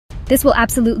This will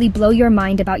absolutely blow your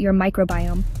mind about your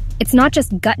microbiome. It's not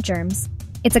just gut germs.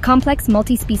 It's a complex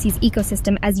multi-species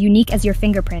ecosystem as unique as your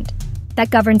fingerprint that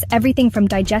governs everything from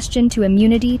digestion to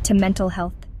immunity to mental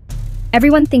health.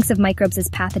 Everyone thinks of microbes as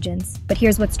pathogens, but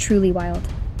here's what's truly wild.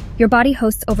 Your body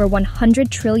hosts over 100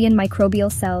 trillion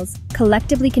microbial cells,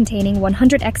 collectively containing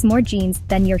 100x more genes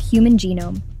than your human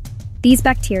genome. These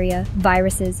bacteria,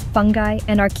 viruses, fungi,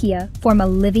 and archaea form a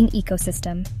living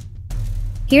ecosystem.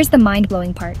 Here's the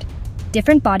mind-blowing part.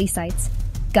 Different body sites,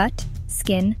 gut,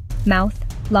 skin, mouth,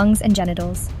 lungs, and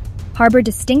genitals, harbor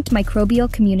distinct microbial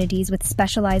communities with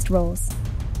specialized roles.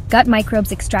 Gut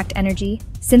microbes extract energy,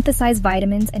 synthesize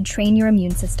vitamins, and train your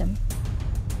immune system.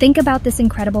 Think about this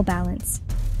incredible balance.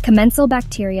 Commensal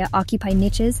bacteria occupy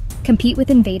niches, compete with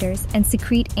invaders, and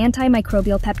secrete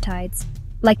antimicrobial peptides,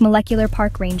 like molecular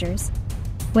park rangers.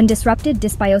 When disrupted,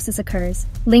 dysbiosis occurs,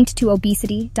 linked to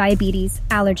obesity, diabetes,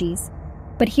 allergies.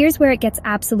 But here's where it gets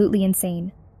absolutely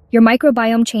insane. Your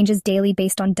microbiome changes daily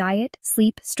based on diet,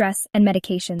 sleep, stress, and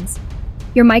medications.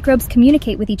 Your microbes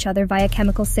communicate with each other via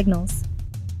chemical signals.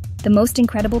 The most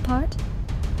incredible part?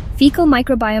 Fecal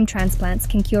microbiome transplants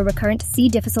can cure recurrent C.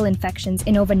 difficile infections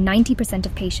in over 90%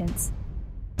 of patients.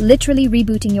 Literally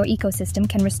rebooting your ecosystem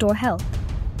can restore health.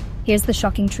 Here's the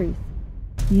shocking truth.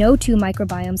 No two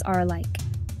microbiomes are alike.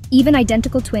 Even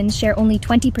identical twins share only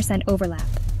 20% overlap.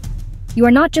 You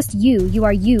are not just you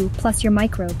are you plus your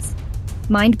microbes.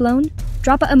 Mind blown?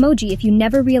 Drop a emoji if you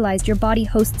never realized your body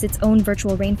hosts its own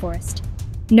virtual rainforest.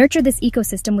 Nurture this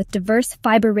ecosystem with diverse,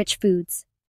 fiber-rich foods.